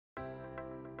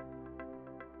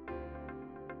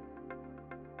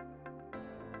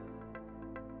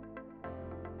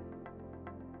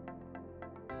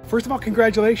First of all,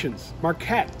 congratulations,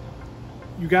 Marquette.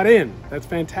 You got in. That's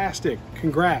fantastic.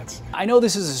 Congrats. I know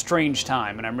this is a strange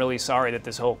time, and I'm really sorry that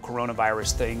this whole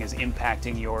coronavirus thing is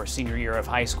impacting your senior year of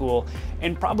high school,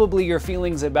 and probably your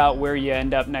feelings about where you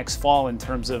end up next fall in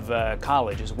terms of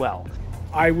college as well.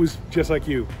 I was just like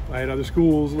you. I had other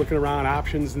schools looking around,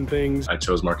 options and things. I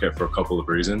chose Marquette for a couple of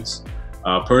reasons.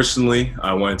 Personally,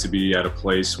 I wanted to be at a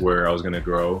place where I was going to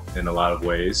grow in a lot of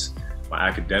ways, my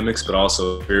academics, but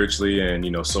also spiritually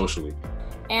and socially.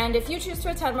 And if you choose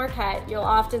to attend Marquette, you'll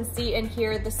often see and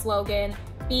hear the slogan,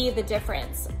 "Be the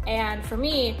difference." And for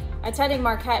me, attending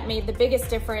Marquette made the biggest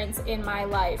difference in my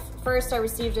life. First, I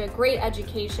received a great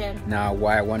education. Now,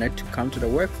 why I wanted to come to the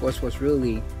workforce was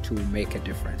really to make a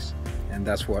difference. And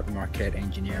that's what Marquette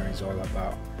Engineering is all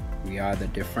about. We are the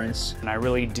difference. And I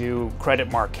really do credit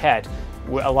Marquette.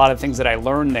 A lot of things that I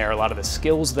learned there, a lot of the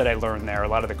skills that I learned there, a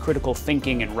lot of the critical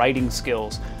thinking and writing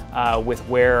skills with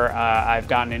where I've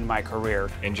gotten in my career.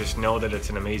 And just know that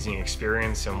it's an amazing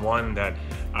experience, and one that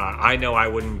I know I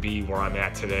wouldn't be where I'm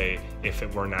at today if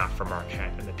it were not for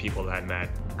Marquette and the people that I met.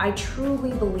 I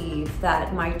truly believe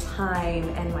that my time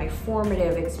and my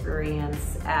formative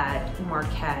experience at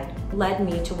Marquette led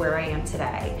me to where I am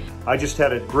today. I just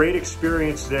had a great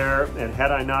experience there, and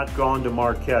had I not gone to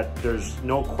Marquette, there's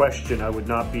no question I would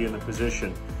not be in the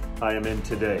position I am in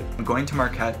today. Going to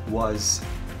Marquette was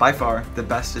by far the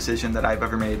best decision that I've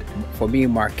ever made. For me,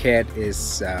 Marquette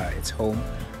is it's home.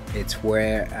 It's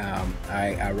where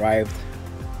I arrived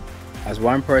as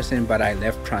one person, but I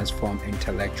left transformed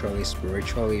intellectually,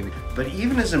 spiritually. But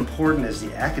even as important as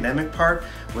the academic part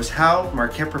was how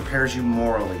Marquette prepares you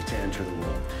morally to enter the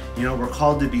world. We're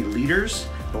called to be leaders,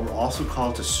 but we're also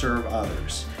called to serve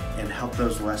others and help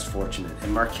those less fortunate.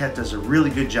 And Marquette does a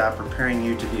really good job preparing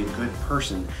you to be a good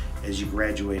person as you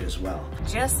graduate as well.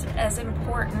 Just as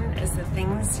important as the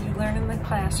things you learn in the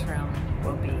classroom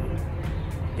will be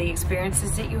the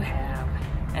experiences that you have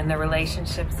and the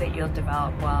relationships that you'll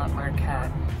develop while at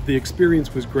Marquette. The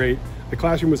experience was great. The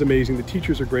classroom was amazing. The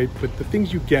teachers are great, but the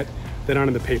things you get that aren't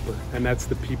in the paper, and that's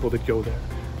the people that go there,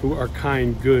 who are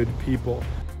kind, good people.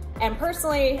 And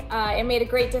personally, it made a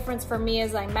great difference for me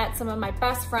as I met some of my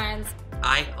best friends.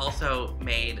 I also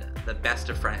made the best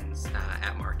of friends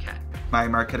at Marquette. My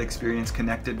Marquette experience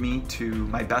connected me to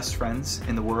my best friends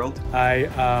in the world. I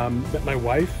met my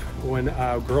wife,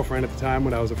 girlfriend at the time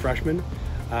when I was a freshman,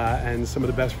 and some of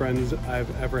the best friends I've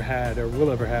ever had or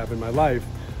will ever have in my life,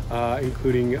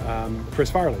 including Chris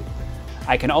Farley.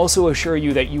 I can also assure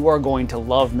you that you are going to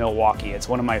love Milwaukee. It's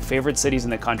one of my favorite cities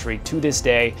in the country to this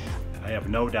day. I have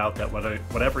no doubt that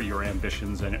whatever your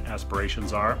ambitions and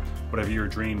aspirations are, whatever your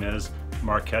dream is,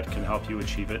 Marquette can help you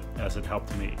achieve it as it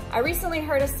helped me. I recently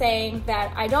heard a saying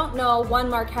that I don't know one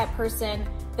Marquette person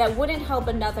that wouldn't help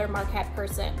another Marquette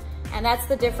person. And that's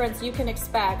the difference you can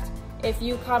expect if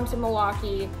you come to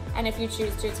Milwaukee and if you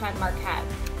choose to attend Marquette.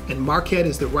 And Marquette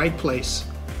is the right place,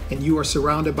 and you are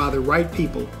surrounded by the right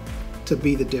people to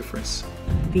be the difference.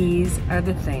 These are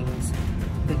the things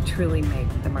that truly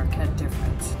make the Marquette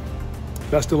difference.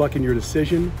 Best of luck in your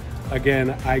decision.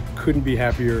 Again, I couldn't be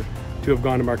happier to have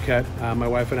gone to Marquette. My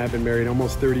wife and I have been married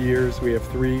almost 30 years. We have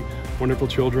 3 wonderful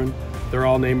children. They're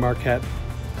all named Marquette.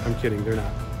 I'm kidding, they're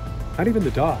not. Not even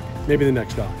the dog, maybe the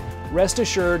next dog. Rest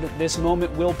assured, this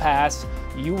moment will pass.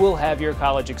 You will have your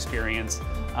college experience,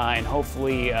 and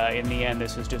hopefully in the end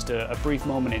this is just a brief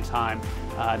moment in time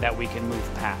that we can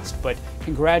move past. But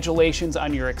congratulations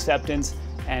on your acceptance,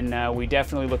 and we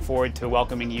definitely look forward to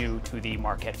welcoming you to the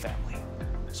Marquette family.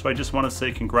 So I just want to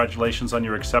say congratulations on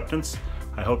your acceptance.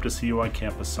 I hope to see you on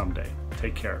campus someday.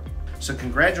 Take care. So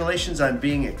congratulations on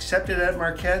being accepted at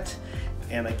Marquette.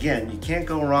 And again, you can't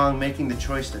go wrong making the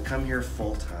choice to come here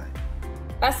full time.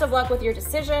 Best of luck with your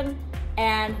decision,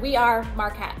 and we are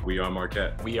Marquette. We are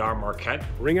Marquette. We are Marquette.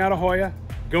 Ring out Ahoya,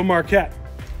 go Marquette.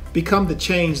 Become the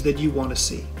change that you want to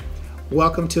see.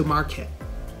 Welcome to Marquette.